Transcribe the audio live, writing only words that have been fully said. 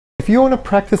If you want to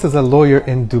practice as a lawyer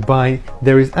in Dubai,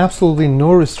 there is absolutely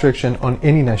no restriction on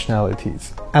any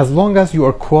nationalities. As long as you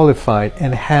are qualified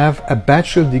and have a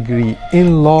bachelor degree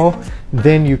in law,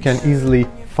 then you can easily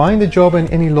find a job in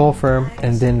any law firm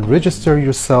and then register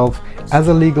yourself as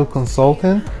a legal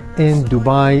consultant in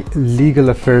Dubai Legal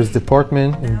Affairs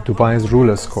Department in Dubai's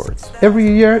Rulers Court. Every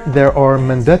year there are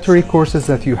mandatory courses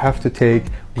that you have to take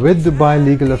with Dubai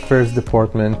Legal Affairs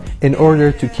Department in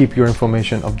order to keep your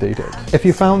information updated. If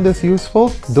you found this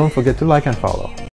useful, don't forget to like and follow.